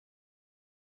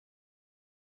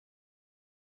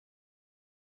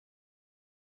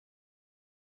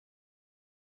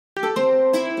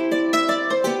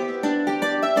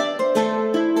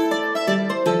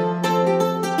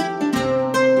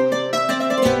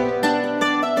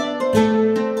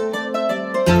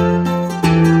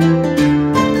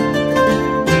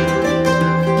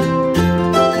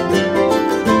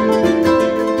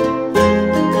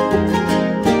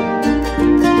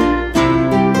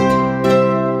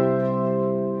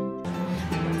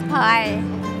Hi,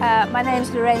 my name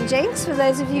is Lorraine Jenks. For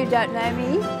those of you who don't know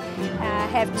me, I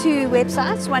have two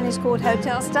websites. One is called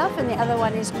Hotelstuff and the other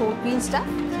one is called Greenstuff.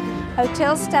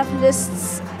 Hotelstuff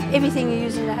lists everything you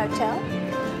use in a hotel.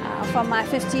 From my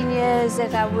 15 years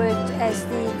that I worked as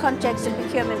the contracts and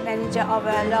procurement manager of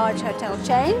a large hotel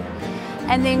chain.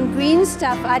 And then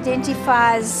Greenstuff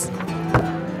identifies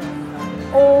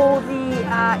all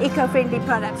the eco-friendly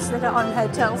products that are on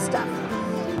Hotelstuff.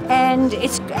 And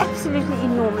it's absolutely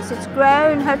enormous. It's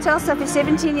grown. Hotelstuff is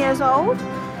 17 years old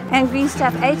and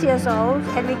Greenstuff 8 years old,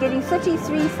 and we're getting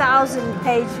 33,000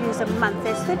 page views a month.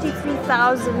 There's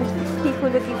 33,000 people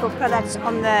looking for products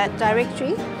on the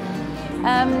directory.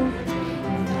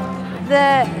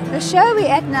 The show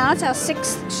we're at now, it's our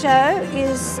 6th show,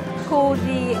 is called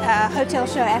the Hotel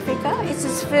Show Africa. It's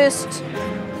its first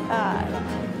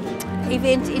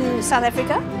event in South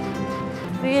Africa.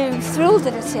 We're thrilled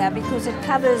that it's here because it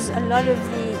covers a lot of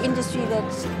the industry that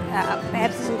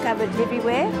perhaps isn't covered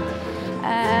everywhere.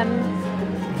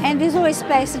 And there's always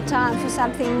space and time for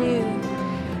something new.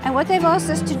 And what they've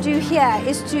asked us to do here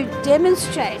is to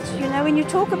demonstrate, you know, when you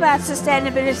talk about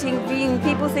sustainability and green,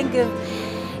 people think of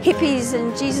hippies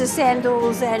and Jesus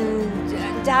sandals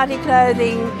and dowdy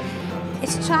clothing.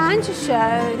 It's trying to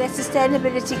show that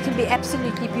sustainability can be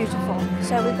absolutely beautiful.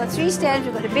 So we've got 3 stands.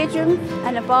 We've got a bedroom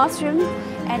and a bathroom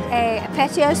and a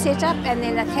patio setup and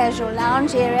then a casual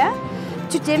lounge area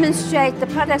to demonstrate the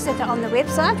products that are on the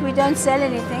website. We don't sell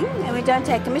anything and we don't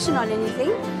take commission on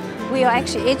anything. We are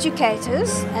actually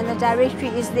educators, and the directory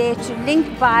is there to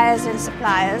link buyers and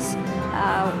suppliers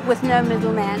with no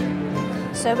middleman.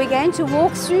 So we're going to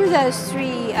walk through those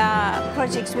 3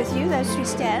 projects with you, those 3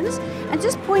 stands, and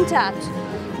just point out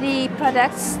the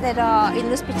products that are in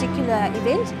this particular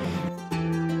event.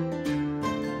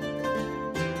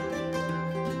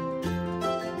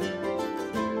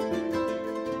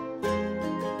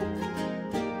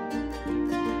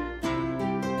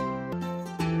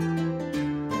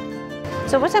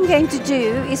 So what I'm going to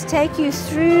do is take you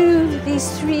through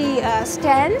these 3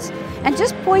 stands and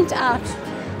just point out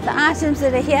the items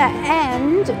that are here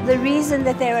and the reason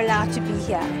that they're allowed to be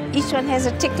here. Each one has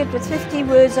a ticket with 50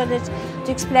 words on it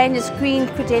to explain its green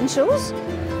credentials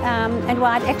and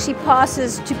why it actually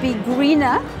passes to be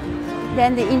greener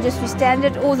than the industry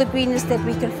standard or the greenest that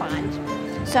we can find.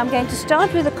 So I'm going to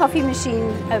start with the coffee machine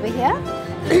over here.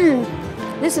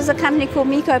 This is a company called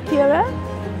Miko Puro.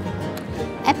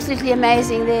 Absolutely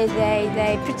amazing.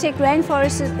 They protect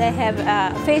rainforests. They have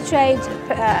fair trade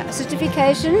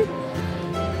certification,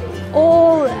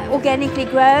 all organically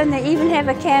grown. They even have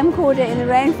a camcorder in the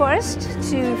rainforest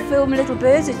to film little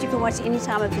birds that you can watch any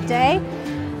time of the day.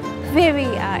 Very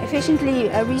efficiently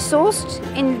resourced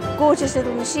in gorgeous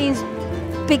little machines,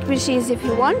 big machines if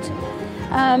you want.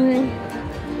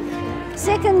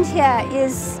 Second here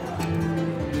is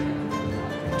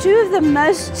 2 of the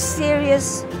most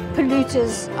serious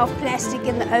polluters of plastic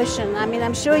in the ocean. I mean,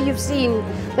 I'm sure you've seen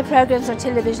the programs on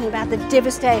television about the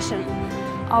devastation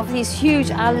of these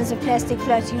huge islands of plastic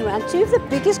floating around. 2 of the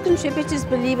biggest contributors,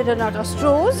 believe it or not, are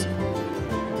straws.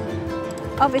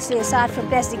 Obviously, aside from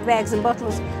plastic bags and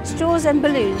bottles, straws and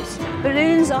balloons.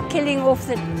 Balloons are killing off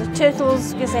the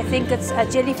turtles because they think it's a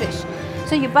jellyfish.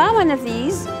 So you buy one of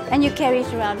these and you carry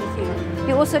it around with you.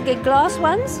 You also get glass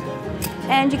ones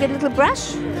and you get a little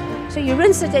brush. So you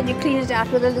rinse it and you clean it out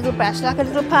with a little brush, like a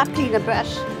little pipe cleaner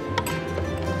brush.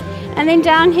 And then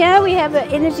down here we have an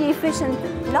energy efficient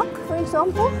lock, for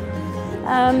example.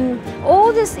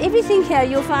 All this, everything here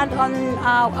you'll find on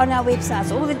our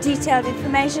websites, all the detailed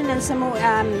information and some more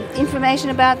information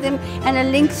about them and a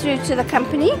link through to the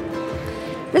company.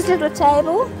 This little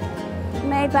table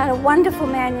made by a wonderful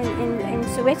man in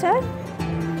Soweto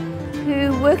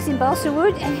who works in balsa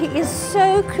wood, and he is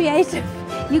so creative.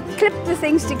 You clip the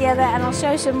things together, and I'll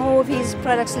show some more of his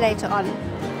products later on.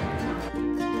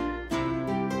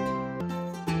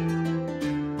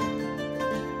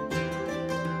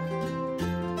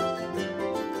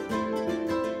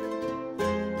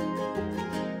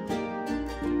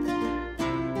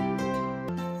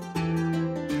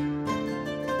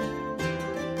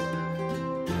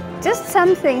 Just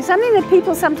something that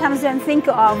people sometimes don't think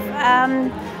of.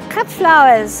 Cut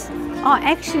flowers are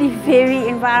actually very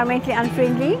environmentally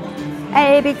unfriendly,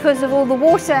 because of all the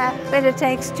water that it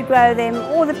takes to grow them,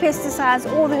 all the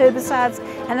pesticides, all the herbicides,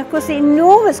 and of course the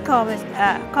enormous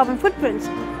carbon footprint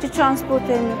to transport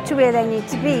them to where they need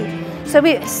to be. So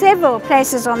we have several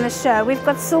places on the show. We've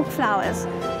got silk flowers,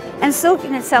 and silk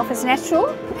in itself is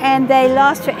natural and they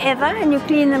last forever, and you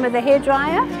clean them with a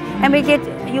hairdryer,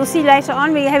 and you'll see later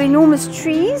on we have enormous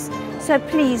trees. So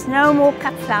please, no more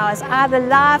cut flowers, either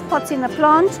live pots in a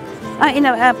plant,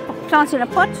 plant in a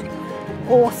pot,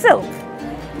 or silk.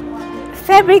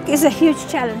 Fabric is a huge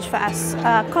challenge for us.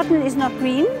 Cotton is not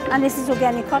green unless it's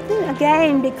organic cotton,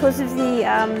 again because of the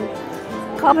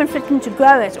carbon footprint to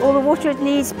grow it. All the water it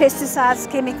needs, pesticides,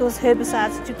 chemicals,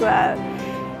 herbicides to grow.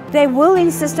 They will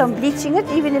insist on bleaching it,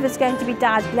 even if it's going to be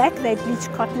dyed black, they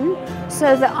bleach cotton.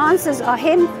 So the answers are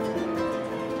hemp,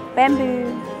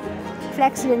 bamboo,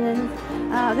 flax linen.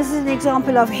 This is an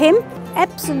example of hemp,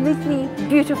 absolutely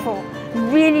beautiful,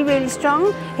 really, really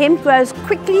strong. Hemp grows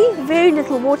quickly, very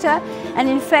little water, and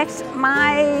in fact,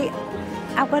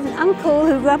 I've got an uncle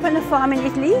who grew up on a farm in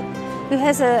Italy who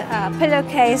has a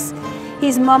pillowcase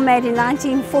his mom made in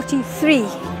 1943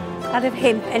 out of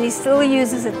hemp, and he still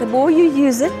uses it. The more you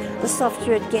use it, the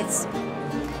softer it gets.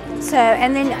 So,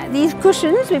 and then these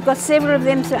cushions, we've got several of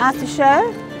them throughout the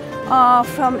show, are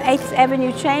from 8th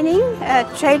Avenue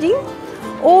Trading,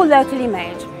 all locally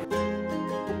made.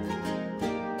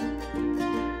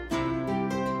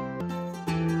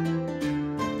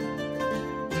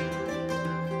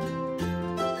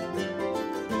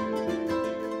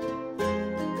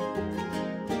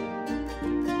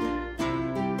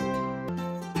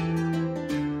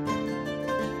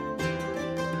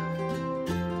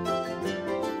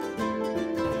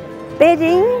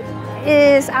 Bedding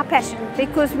is our passion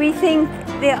because we think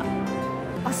there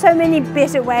are so many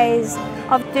better ways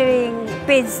of doing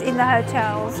beds in the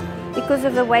hotels because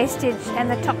of the wastage and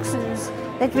the toxins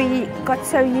that we got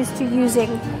so used to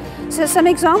using. So some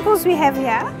examples we have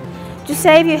here to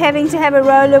save you having to have a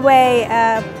roll-away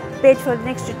bed for an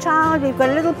extra child. We've got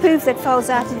a little poof that folds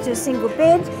out into a single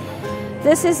bed.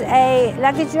 This is a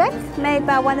luggage rack made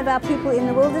by one of our people in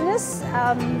the wilderness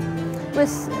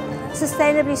with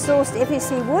sustainably sourced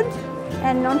FSC wood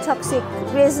and non-toxic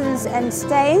resins and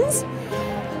stains.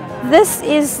 This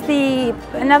is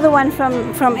another one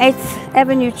from 8th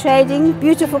Avenue Trading,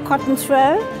 beautiful cotton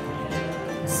throw.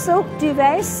 Silk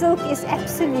duvet, silk is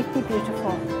absolutely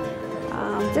beautiful.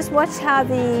 Just watch how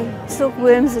the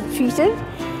silkworms are treated.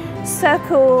 So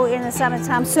cool in the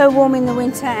summertime, so warm in the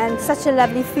winter, and such a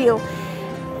lovely feel.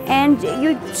 And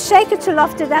you shake it to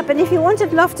loft it up, and if you want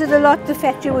it lofted a lot, the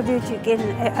factory will do it again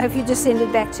if you just send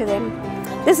it back to them.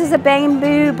 This is a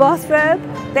bamboo bathrobe.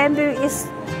 Bamboo is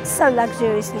so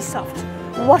luxuriously soft,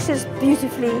 washes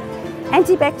beautifully,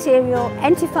 antibacterial,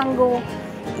 antifungal,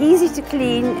 easy to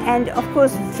clean, and of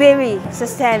course very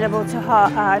sustainable to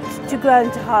grow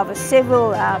and to harvest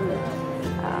several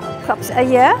crops a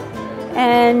year,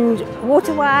 and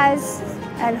water-wise,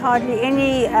 and hardly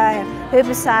any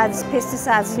herbicides,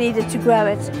 pesticides needed to grow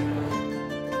it.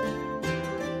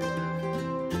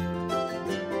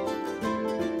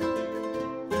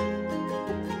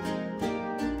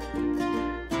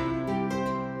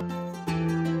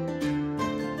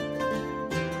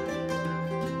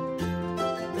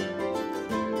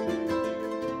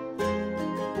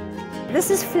 This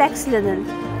is flax linen.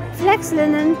 Flax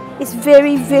linen is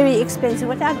very, very expensive,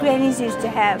 what our grannies used to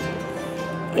have.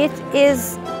 It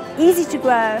is easy to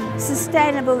grow,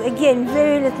 sustainable, again,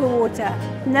 very little water,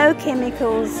 no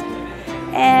chemicals,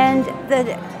 and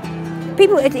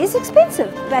it is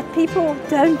expensive, but people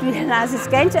don't realize it's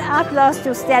going to outlast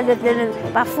your standard linen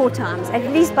by 4 times, at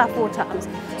least by 4 times.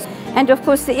 And of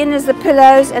course the inners, the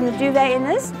pillows and the duvet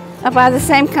inners are by the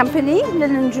same company,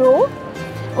 Linen Draw.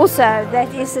 Also,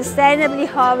 that is sustainably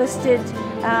harvested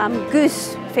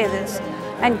goose feathers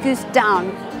and goose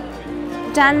down,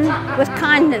 done with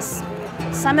kindness.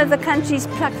 Some of the countries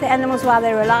pluck the animals while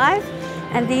they're alive,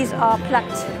 and these are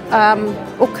plucked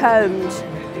or combed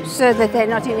so that they're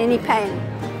not in any pain.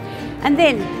 And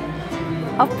then,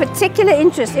 of particular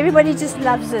interest, everybody just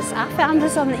loves this. I found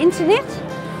this on the internet.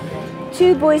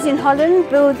 2 boys in Holland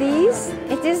build these.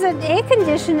 It is an air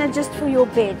conditioner just for your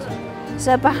bed.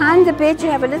 So behind the bed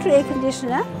you have a little air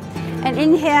conditioner, and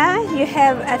in here you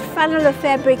have a funnel of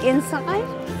fabric inside,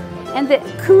 and the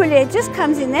cool air just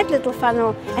comes in that little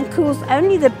funnel and cools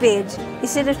only the bed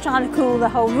instead of trying to cool the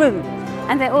whole room.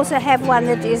 And they also have one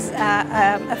that is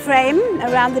a frame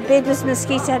around the bed with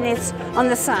mosquito nets on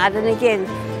the side, and again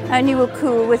only will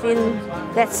cool within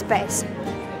that space.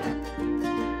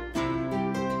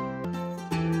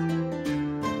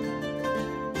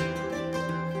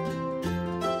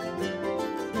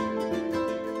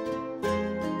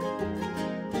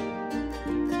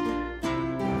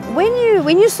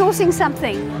 When you're sourcing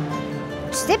something,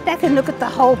 step back and look at the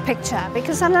whole picture,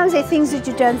 because sometimes there are things that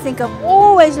you don't think of.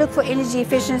 Always look for energy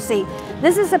efficiency.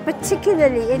 This is a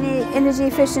particularly energy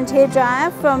efficient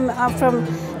hairdryer from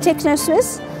Techno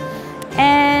Swiss.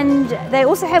 And they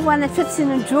also have one that fits in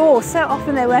a drawer. So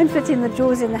often they won't fit in the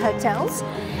drawers in the hotels.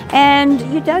 And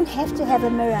you don't have to have a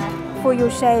mirror for your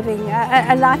shaving,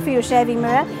 a light for your shaving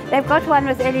mirror. They've got one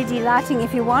with LED lighting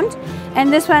if you want.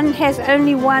 And this one has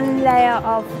only one layer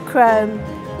of chrome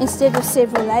instead of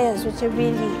several layers, which are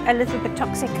really a little bit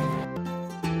toxic.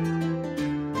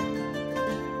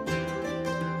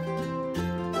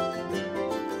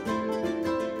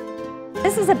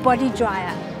 This is a body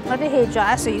dryer, not a hair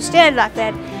dryer. So you stand like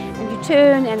that and you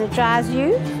turn and it dries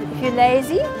you if you're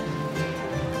lazy.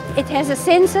 It has a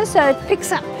sensor, so it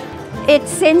picks up. It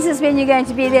senses when you're going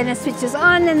to be there and it switches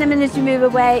on, and the minute you move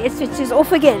away it switches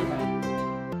off again.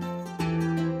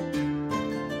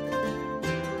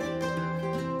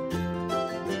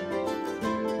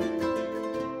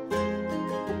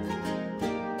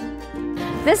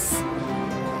 This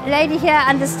lady here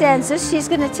understands this. She's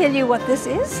going to tell you what this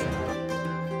is.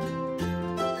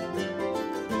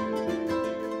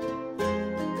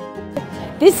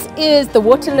 This is the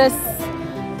waterless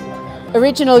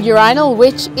original urinal,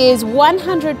 which is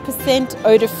 100%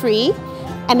 odor-free,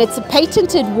 and it's a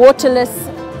patented waterless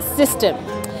system.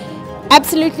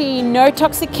 Absolutely no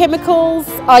toxic chemicals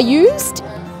are used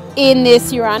in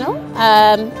this urinal,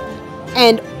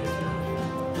 and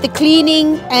the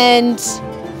cleaning and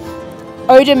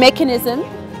odor mechanism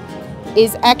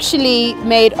is actually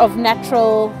made of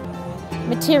natural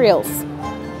materials.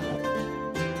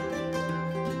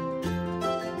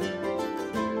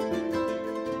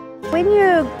 When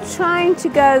you're trying to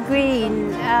go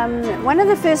green, one of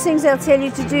the first things they'll tell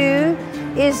you to do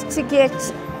is to get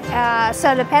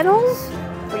solar panels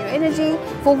for your energy.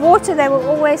 For water, they will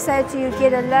always say to you,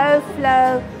 get a low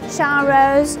flow shower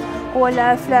hose or a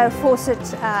low flow faucet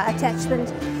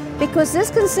attachment, because this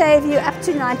can save you up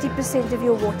to 90% of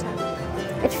your water.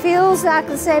 It feels like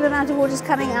the same amount of water is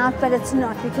coming out, but it's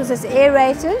not, because it's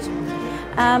aerated.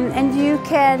 And you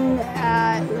can,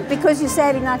 because you're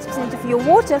saving 90% of your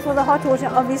water, for the hot water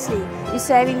obviously you're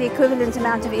saving the equivalent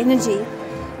amount of energy.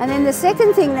 And then the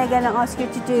second thing they're going to ask you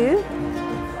to do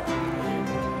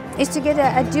is to get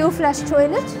a dual flush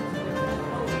toilet,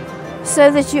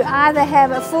 so that you either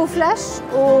have a full flush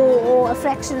or a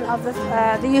fraction of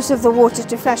the use of the water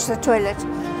to flush the toilet.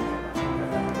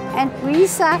 And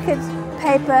recycled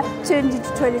paper turned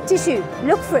into toilet tissue.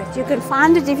 Look for it. You can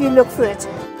find it if you look for it.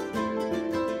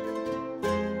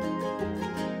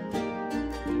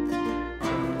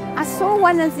 I saw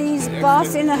one of these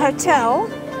baths in a hotel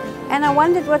and I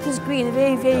wondered what was green, a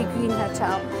very, very green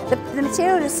hotel. The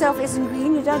material itself isn't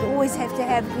green. You don't always have to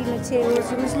have green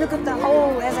materials. You must look at the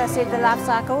whole, as I said, the life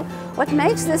cycle. What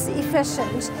makes this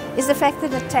efficient is the fact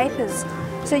that it tapers.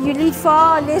 So you need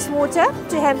far less water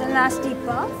to have a nice deep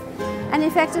bath. And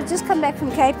in fact, I've just come back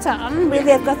from Cape Town where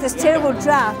they've got this terrible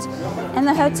drought, and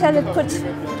the hotel had put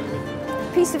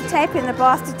a piece of tape in the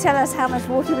bath to tell us how much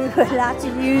water we were allowed to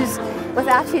use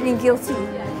without feeling guilty.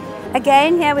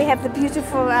 Again, here we have the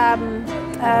beautiful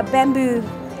bamboo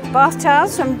bath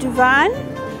towels from Duvan,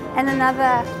 and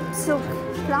another silk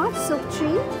plant, silk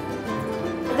tree.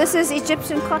 This is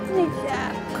Egyptian cotton.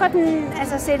 Cotton,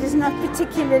 as I said, is not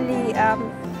particularly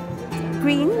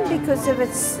green because of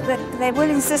they will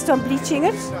insist on bleaching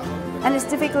it, and it's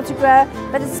difficult to grow,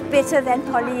 but it's better than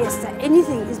polyester.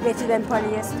 Anything is better than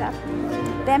polyester.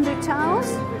 Bamboo towels,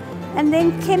 and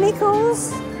then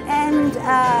chemicals and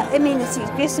amenities,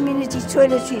 guest amenities,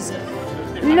 toiletries.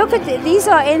 Look at these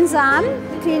are enzyme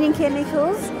cleaning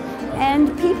chemicals,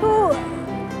 and people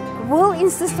will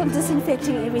insist on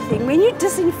disinfecting everything. When you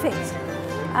disinfect,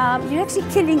 you're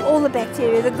actually killing all the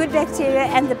bacteria, the good bacteria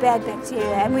and the bad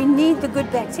bacteria, and we need the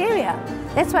good bacteria.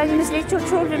 That's why you must let your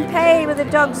children play with the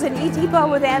dogs and eat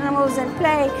Ipa with the animals and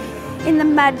play in the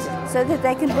mud so that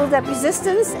they can build up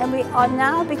resistance, and we are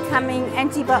now becoming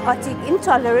antibiotic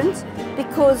intolerant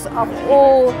because of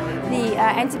all the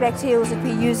antibacterials that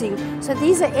we're using. So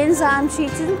these are enzyme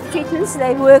treatments.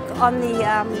 They work on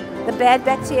the bad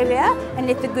bacteria and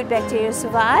let the good bacteria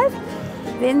survive.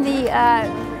 Then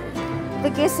the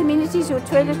guest amenities or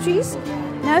toiletries,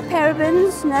 no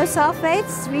parabens, no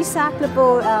sulfates,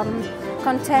 recyclable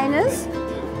containers,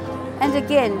 and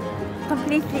again,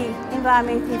 completely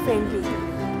environmentally friendly.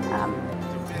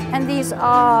 And these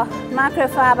are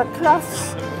microfiber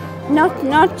cloths, not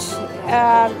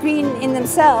green in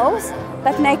themselves,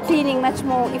 but make cleaning much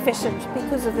more efficient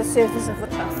because of the surface of the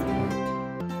cloth.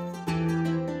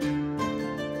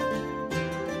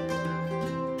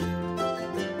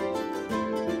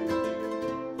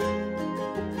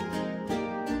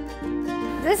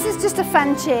 This is just a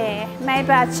fun chair made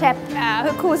by a chap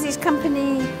who calls his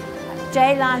company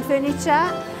J-Line Furniture.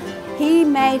 He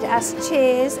made us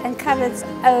chairs and cupboards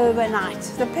overnight.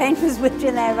 The paint was whipped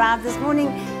when they arrived this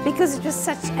morning because it was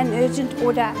such an urgent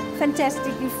order.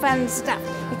 Fantastically fun stuff.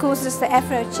 He calls this the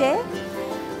Afro chair.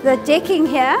 The decking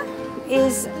here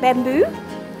is bamboo.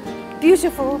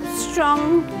 Beautiful,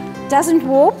 strong, doesn't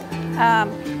warp,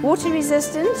 water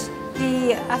resistant.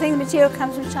 I think the material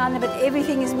comes from China, but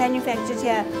everything is manufactured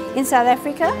here in South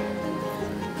Africa.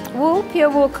 Wool,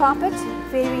 pure wool carpet,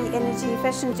 very energy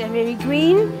efficient and very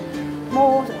green.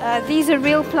 These are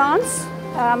real plants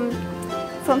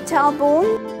from Talborn.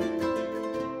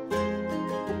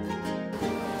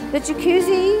 The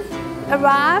jacuzzi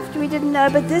arrived, we didn't know,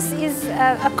 but this is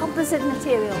a composite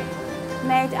material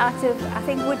made out of, I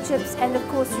think, wood chips and of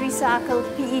course recycled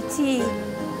PET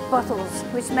bottles,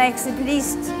 which makes at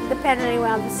least the paneling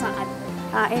around the side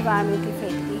environmentally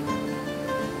friendly.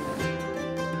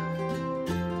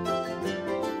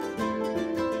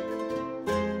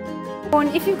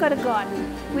 If you've got a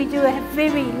garden, we do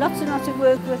lots and lots of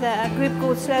work with a group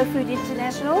called Slow Food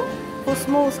International for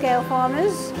small scale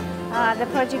farmers. The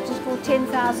project is called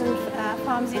 10,000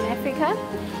 Farms in Africa,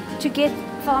 to get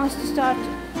farmers to start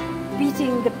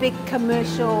beating the big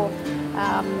commercial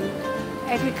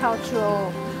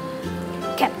agricultural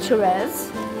capturers.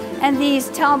 And these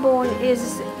Talborn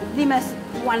is the most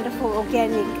wonderful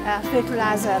organic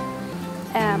fertilizer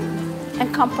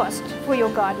and compost for your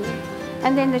garden.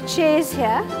 And then the chairs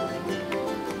here,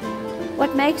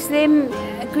 what makes them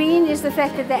green is the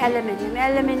fact that they're aluminium.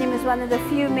 Aluminium is one of the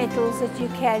few metals that you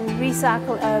can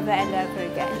recycle over and over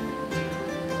again.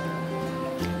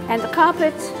 And the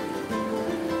carpet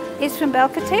is from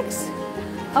Belcatex.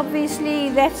 Obviously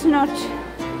that's not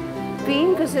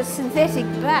green because it's synthetic,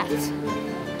 but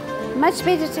much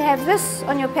better to have this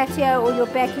on your patio or your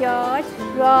backyard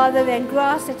rather than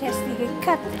grass that has to get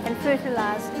cut and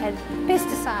fertilized and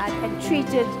pesticide and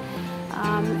treated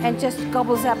and just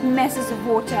gobbles up masses of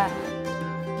water.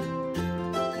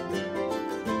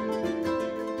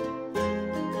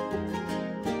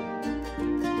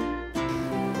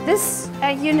 This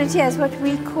unit here is what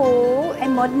we call a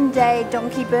modern day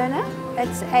donkey burner.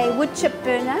 It's a wood chip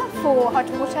burner for hot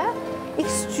water.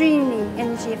 Extremely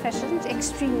energy efficient,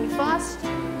 extremely fast,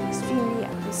 extremely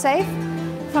safe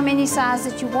from any size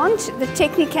that you want. The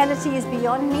technicality is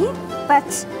beyond me,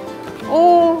 but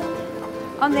all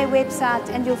on their website,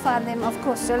 and you'll find them, of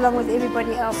course, along with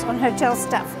everybody else on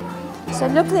Hotelstuff. So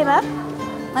look them up,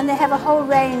 and they have a whole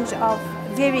range of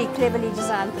very cleverly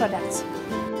designed products.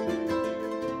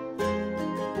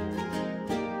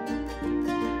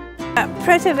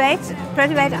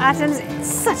 Protovate items,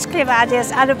 such clever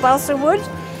ideas out of balsa wood,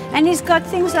 and he's got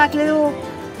things like little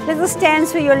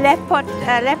stands for your laptop,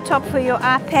 for your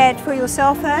iPad, for your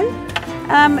cell phone.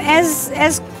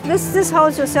 This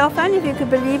holds your cell phone, if you could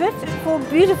believe it.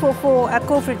 Beautiful for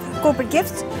corporate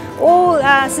gifts, all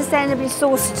sustainably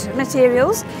sourced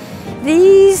materials.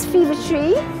 These fever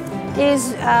tree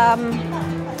is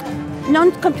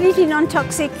completely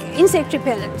non-toxic insect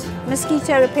repellent,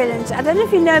 mosquito repellent. I don't know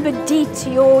if you know, but DEET,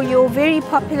 your very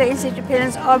popular insect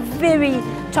repellents, are very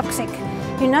toxic.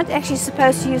 You're not actually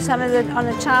supposed to use some of it on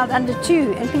a child under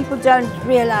 2, and people don't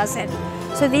realize that.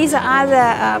 So these are either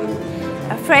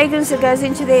a fragrance that goes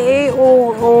into the air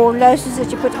or lotions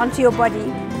that you put onto your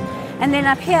body. And then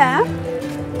up here,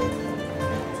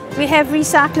 we have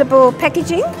recyclable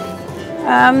packaging.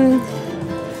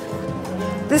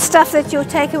 The stuff that your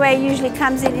takeaway usually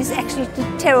comes in is actually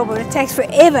terrible. It takes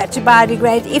forever to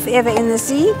biodegrade, if ever, in the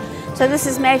sea. So this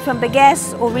is made from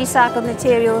bagasse or recycled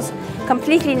materials,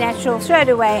 completely natural. Throw it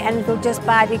away and it will just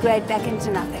biodegrade back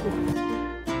into nothing.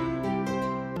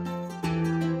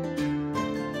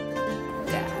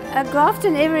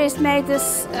 Grafton Everest made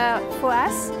this for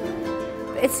us.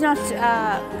 It's not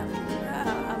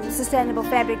sustainable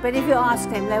fabric, but if you ask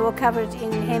them, they will cover it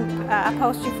in hemp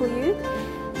upholstery for you.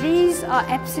 These are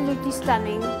absolutely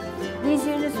stunning. These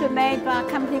units were made by a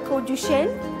company called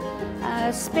Duchenne,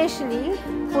 especially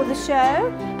for the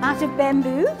show, out of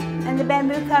bamboo. And the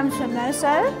bamboo comes from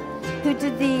Moso, who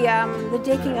did the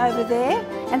decking over there.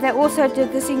 And they also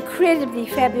did this incredibly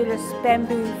fabulous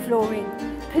bamboo flooring.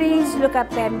 Please look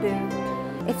up bamboo.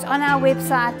 It's on our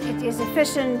website. It is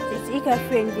efficient, it's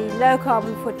eco-friendly, low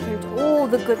carbon footprint, all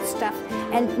the good stuff.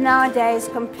 And nowadays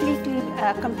completely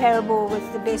comparable with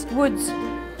the best woods.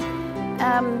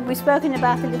 We've spoken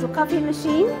about the little coffee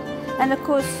machine, and of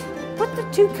course put the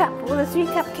 2-cup or the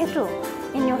 3-cup kettle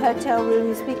in your hotel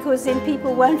rooms, because then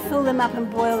people won't fill them up and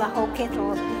boil the whole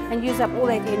kettle and use up all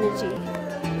that energy.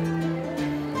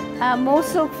 More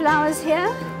silk flowers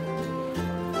here,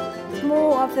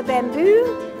 more of the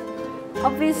bamboo,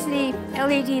 Obviously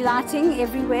LED lighting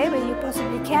everywhere where you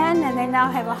possibly can, and they now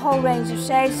have a whole range of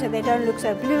shades so they don't look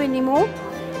so blue anymore.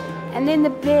 And then the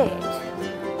bed.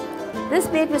 This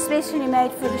bed was specially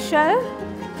made for the show.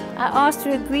 I asked for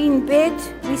a green bed.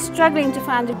 We're struggling to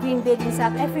find a green bed in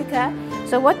South Africa.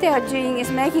 So what they are doing is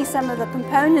making some of the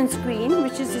components green,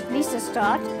 which is at least a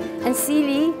start. And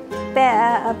Sealy,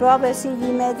 Bravo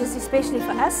Sealy made this especially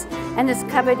for us, and it's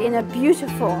covered in a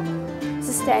beautiful,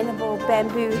 sustainable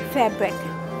bamboo fabric.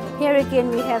 Here again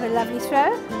we have a lovely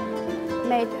throw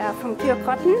made from pure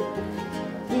cotton.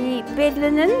 The bed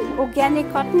linen,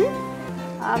 organic cotton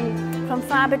from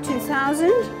Fiber 2000.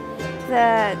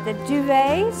 The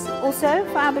duvets, also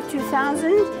Fiber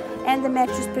 2000, and the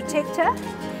mattress protector.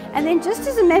 And then just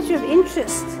as a matter of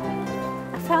interest,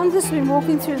 I found this when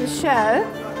walking through the show.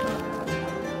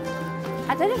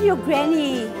 I don't know if your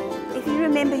granny, if you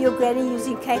remember your granny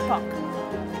using K-pop.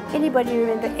 Anybody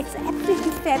remember? It's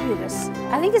absolutely fabulous.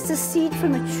 I think it's a seed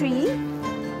from a tree,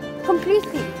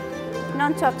 completely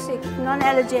non-toxic,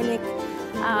 non-allergenic,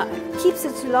 keeps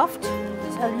its loft.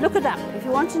 So look it up. If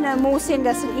you want to know more, send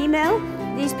us an email.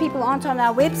 These people aren't on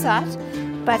our website,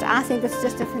 but I think it's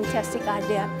just a fantastic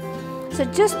idea. So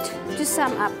just to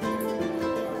sum up,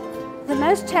 the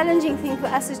most challenging thing for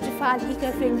us is to find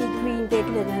eco-friendly green bed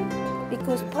linen,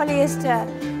 because polyester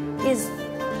is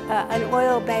an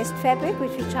oil-based fabric,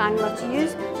 which we're trying not to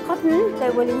use. Cotton, they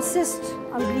will insist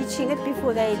on bleaching it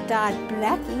before they dye it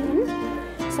black even.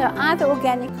 So either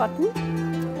organic cotton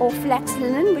or flax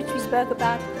linen, which we spoke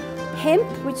about. Hemp,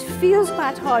 which feels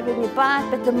quite hard when you buy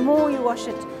it, but the more you wash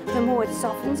it, the more it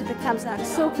softens. It becomes like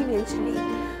silk eventually.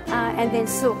 And then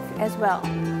silk as well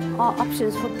are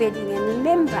options for bedding. And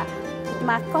remember, it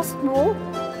might cost more,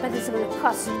 but it's going to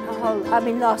cost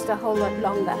last a whole lot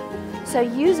longer. So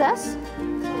use us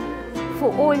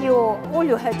for all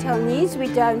your hotel needs.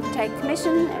 We don't take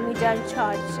commission and we don't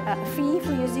charge a fee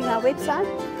for using our website.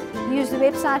 Use the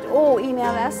website or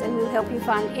email us and we'll help you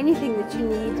find anything that you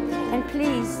need. And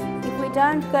please, if we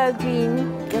don't go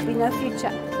green, there'll be no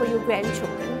future for your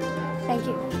grandchildren. Thank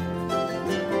you.